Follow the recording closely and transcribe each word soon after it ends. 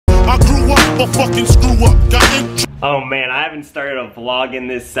fucking screw up. Oh man, I haven't started a vlog in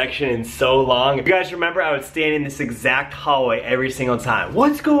this section in so long. If you guys remember, I would stand in this exact hallway every single time.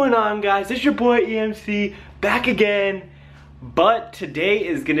 What's going on, guys? It's your boy EMC back again. But today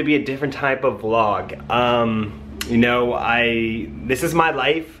is gonna be a different type of vlog. You know, this is my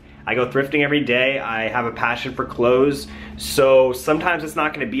life. I go thrifting every day. I have a passion for clothes. So sometimes it's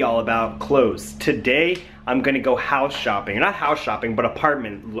not gonna be all about clothes. Today, I'm gonna go house shopping. Not house shopping, but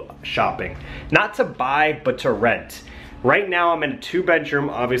apartment shopping. Not to buy, but to rent. Right now, I'm in a 2-bedroom.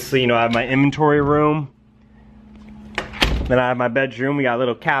 Obviously, you know, I have my inventory room. Then I have my bedroom. We got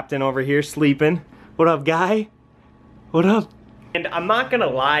little Captain over here sleeping. What up, guy? What up? And I'm not gonna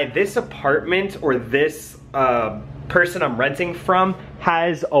lie, this apartment or this person I'm renting from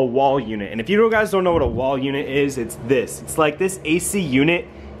has a wall unit. And if you guys don't know what a wall unit is, it's this. It's like this AC unit.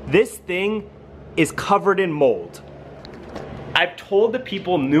 This thing is covered in mold. I've told the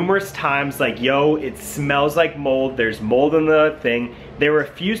people numerous times, like, yo, it smells like mold. There's mold in the thing. They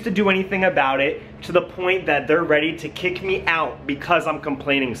refuse to do anything about it, to the point that they're ready to kick me out because I'm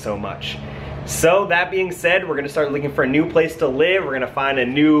complaining so much. So that being said, we're gonna start looking for a new place to live. We're gonna find a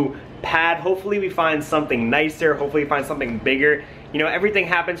new pad. Hopefully we find something nicer. Hopefully we find something bigger. You know, everything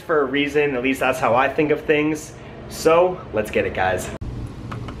happens for a reason. At least that's how I think of things. So let's get it, guys.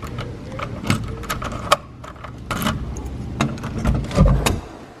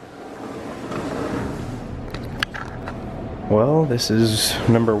 Well, this is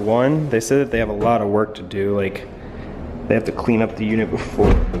number 1. They said that they have a lot of work to do. Like, they have to clean up the unit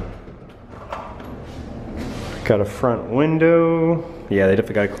before. Got a front window. Yeah, they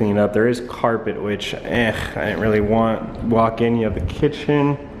definitely gotta clean it up. There is carpet, which, I didn't really want. Walk in, you have the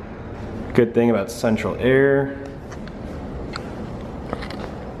kitchen. Good thing about central air.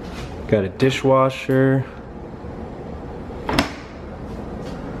 Got a dishwasher.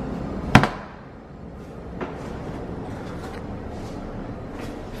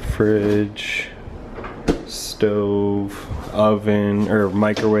 Fridge, stove, oven, or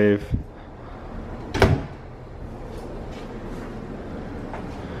microwave.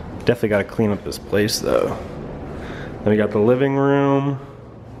 Definitely got to clean up this place though. Then we got the living room.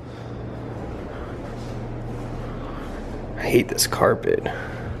 I hate this carpet.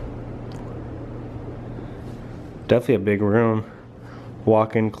 Definitely a big room.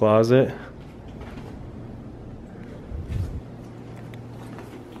 Walk-in closet.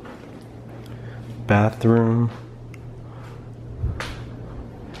 Bathroom.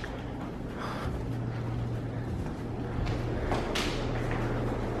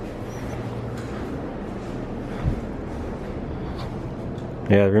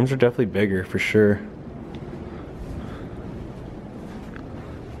 Yeah, the rooms are definitely bigger for sure.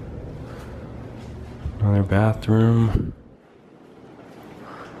 Another bathroom.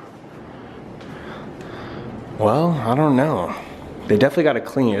 Well, I don't know. They definitely got to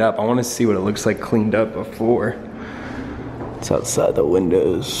clean it up. I want to see what it looks like cleaned up before. It's outside the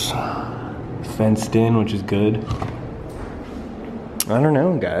windows. Fenced in, which is good. I don't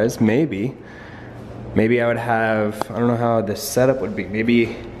know, guys. Maybe I would have, I don't know how the setup would be.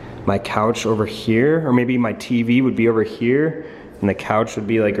 Maybe my couch over here, or maybe my TV would be over here, and the couch would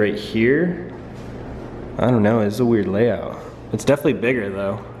be like right here. I don't know, it's a weird layout. It's definitely bigger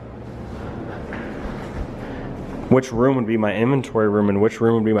though. Which room would be my inventory room and which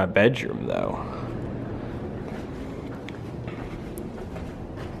room would be my bedroom though?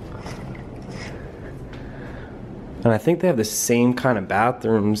 And I think they have the same kind of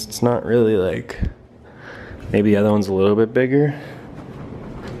bathrooms. It's not really like, maybe the other one's a little bit bigger.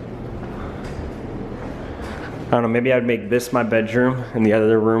 I don't know, maybe I'd make this my bedroom and the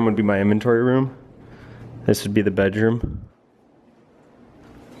other room would be my inventory room. This would be the bedroom.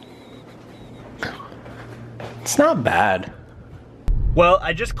 It's not bad. Well,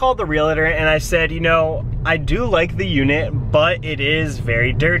 I just called the realtor and I said, you know, I do like the unit, but it is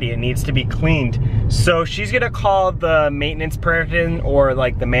very dirty. It needs to be cleaned. So she's gonna call the maintenance person or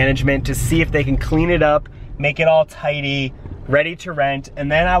like the management to see if they can clean it up, make it all tidy, ready to rent,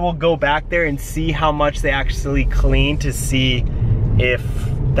 and then I will go back there and see how much they actually clean to see if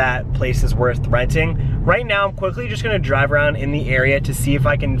that place is worth renting. Right now, I'm quickly just gonna drive around in the area to see if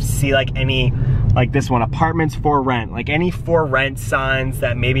I can see like any, like this one, apartments for rent, like any for rent signs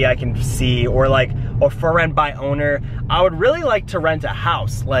that maybe I can see, or like, or for rent by owner. I would really like to rent a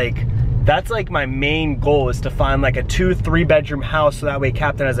house. Like, that's like my main goal, is to find like a 2-3 bedroom house, so that way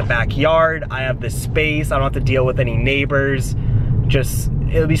Captain has a backyard, I have the space, I don't have to deal with any neighbors. Just,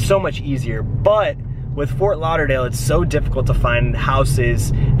 it'll be so much easier. But with Fort Lauderdale, it's so difficult to find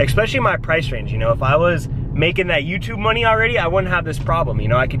houses, especially my price range. You know, if I was making that YouTube money already, I wouldn't have this problem, you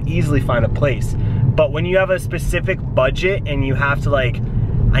know, I could easily find a place. But when you have a specific budget and you have to like,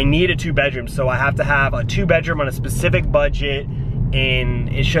 I need a 2-bedroom, so I have to have a 2-bedroom on a specific budget, and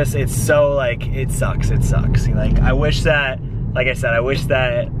it's just, it's so like, it sucks. Like, I wish that, like I said, I wish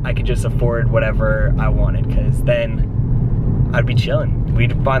that I could just afford whatever I wanted, because then I'd be chilling.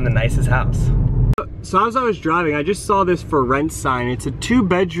 We'd find the nicest house. So as I was driving, I just saw this for rent sign. It's a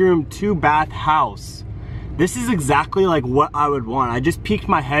 2-bedroom, 2-bath house. This is exactly like what I would want. I just peeked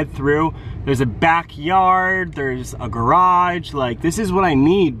my head through. There's a backyard, there's a garage, like this is what I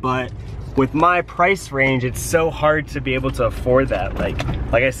need, but with my price range, it's so hard to be able to afford that.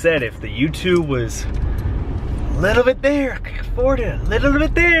 Like I said, if the YouTube was a little bit there, I could afford it, a little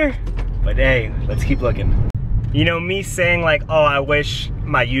bit there. But hey, let's keep looking. You know, me saying like, oh, I wish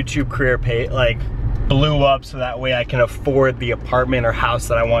my YouTube career blew up so that way I can afford the apartment or house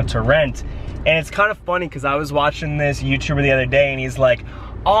that I want to rent. And it's kind of funny because I was watching this YouTuber the other day and he's like,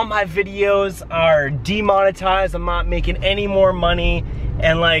 all my videos are demonetized, I'm not making any more money.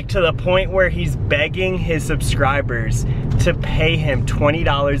 And like to the point where he's begging his subscribers to pay him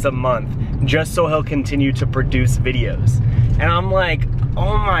 $20 a month just so he'll continue to produce videos. And I'm like,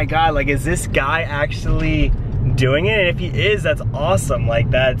 oh my God, like is this guy actually doing it? And if he is, that's awesome. Like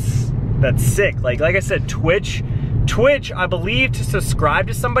that's sick. Like I said, Twitch, I believe to subscribe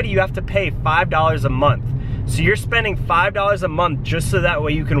to somebody, you have to pay $5 a month. So you're spending $5 a month just so that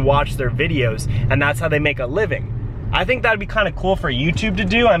way you can watch their videos, and that's how they make a living. I think that'd be kind of cool for YouTube to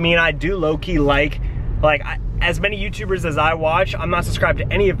do. I mean, I do low-key like as many YouTubers as I watch, I'm not subscribed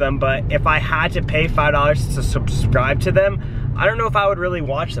to any of them, but if I had to pay $5 to subscribe to them, I don't know if I would really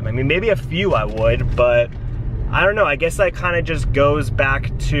watch them. I mean, maybe a few I would, but I don't know. I guess that kind of just goes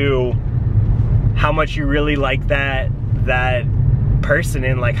back to how much you really like that person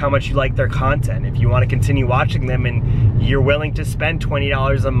and like how much you like their content. If you want to continue watching them and you're willing to spend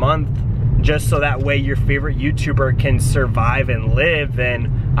 $20 a month just so that way your favorite YouTuber can survive and live,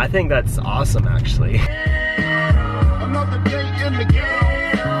 then I think that's awesome actually. Another day in the game.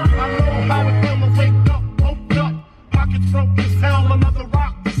 I know how it feels to wake up, woke up, pockets broke as hell, another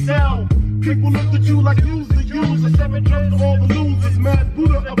rock to sell. People look at you like you's the user, 7 jumps to all the losers, mad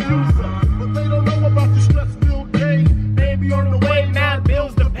Buddha abuser. But they don't know about the stress-filled day. Baby on the way, mad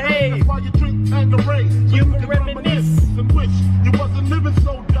bills to pay. That's why you drink Tanqueray. You can reminisce and wish you wasn't living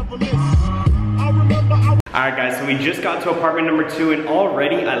so devilish. I remember Alright guys, so we just got to apartment number 2 and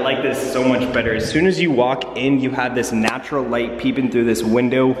already I like this so much better. As soon as you walk in, you have this natural light peeping through this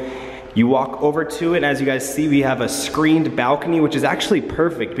window. You walk over to it, and as you guys see, we have a screened balcony, which is actually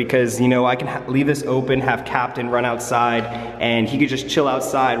perfect because, you know, I can leave this open, have Captain run outside, and he could just chill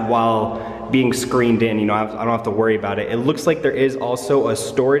outside while being screened in. You know, I don't have to worry about it. It looks like there is also a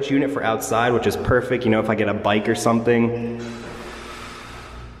storage unit for outside, which is perfect, you know, if I get a bike or something.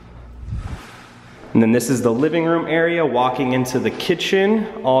 And then this is the living room area, walking into the kitchen,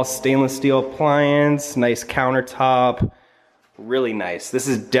 all stainless steel appliance, nice countertop. Really nice. This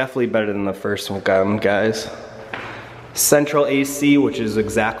is definitely better than the first one, guys. Central AC, which is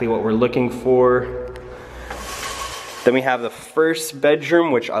exactly what we're looking for. Then we have the first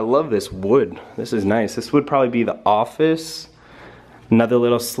bedroom, which I love this wood. This is nice. This would probably be the office. Another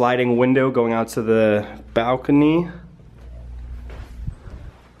little sliding window going out to the balcony.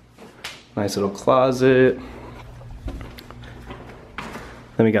 Nice little closet.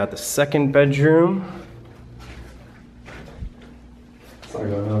 Then we got the second bedroom.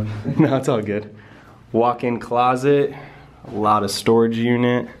 Sorry about that. No, it's all good. Walk-in closet, a lot of storage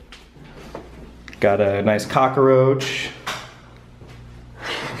unit. Got a nice cockroach.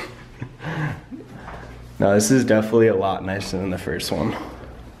 No, this is definitely a lot nicer than the first one.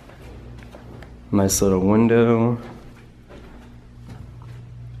 Nice little window.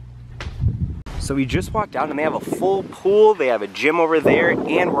 So we just walked out and they have a full pool, they have a gym over there,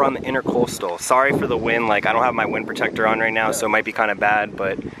 and we're on the intercoastal. Sorry for the wind, like I don't have my wind protector on right now, so it might be kind of bad,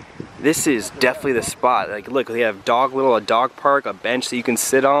 but this is definitely the spot. Like look, they have a dog park, a bench that you can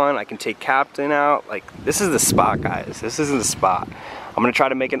sit on, I can take Captain out. Like this is the spot, guys. This is the spot. I'm gonna try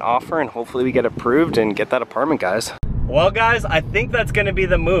to make an offer and hopefully we get approved and get that apartment, guys. Well guys, I think that's gonna be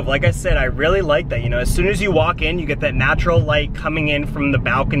the move. Like I said, I really like that. You know, as soon as you walk in, you get that natural light coming in from the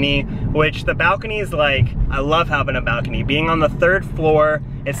balcony, which the balcony is like, I love having a balcony. Being on the 3rd floor,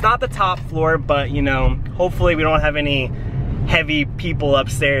 it's not the top floor, but you know, hopefully we don't have any heavy people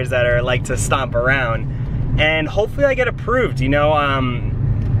upstairs that are like to stomp around. And hopefully I get approved, you know,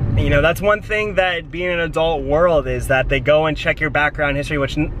 that's one thing that being an adult world is that they go and check your background history,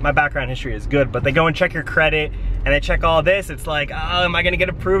 which my background history is good, but they go and check your credit and they check all this. It's like, oh, am I gonna get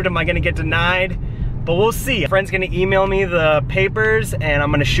approved? Am I gonna get denied? but we'll see. A friend's gonna email me the papers and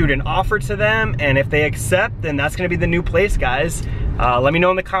I'm gonna shoot an offer to them, and if they accept, then that's gonna be the new place, guys. Let me know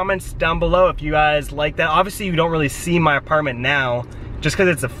in the comments down below if you guys like that. Obviously, you don't really see my apartment now just because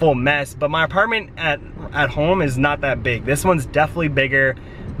it's a full mess, but my apartment at home is not that big. This one's definitely bigger.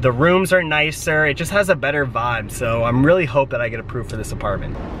 The rooms are nicer. It just has a better vibe, so I'm really hope that I get approved for this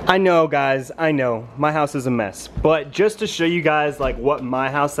apartment. I know, guys, I know, my house is a mess, but just to show you guys like what my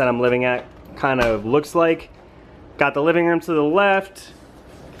house that I'm living at kind of looks like. Got the living room to the left.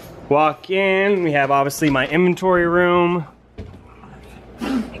 Walk in, we have obviously my inventory room.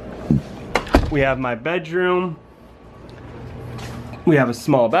 We have my bedroom. We have a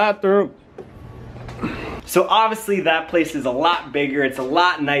small bathroom. So obviously that place is a lot bigger, it's a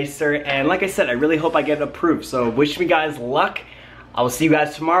lot nicer, and like I said, I really hope I get approved. So wish me guys luck. I will see you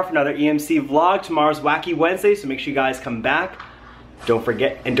guys tomorrow for another EMC vlog. Tomorrow's Wacky Wednesday, so make sure you guys come back. Don't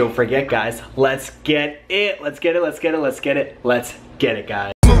forget guys, let's get it, let's get it, let's get it, let's get it, let's get it,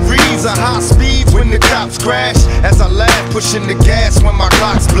 guys. A high speed when the cops crash. As I laugh, pushing the gas when my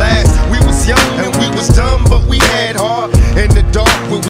clocks blast. We was young and we was dumb, but we had heart.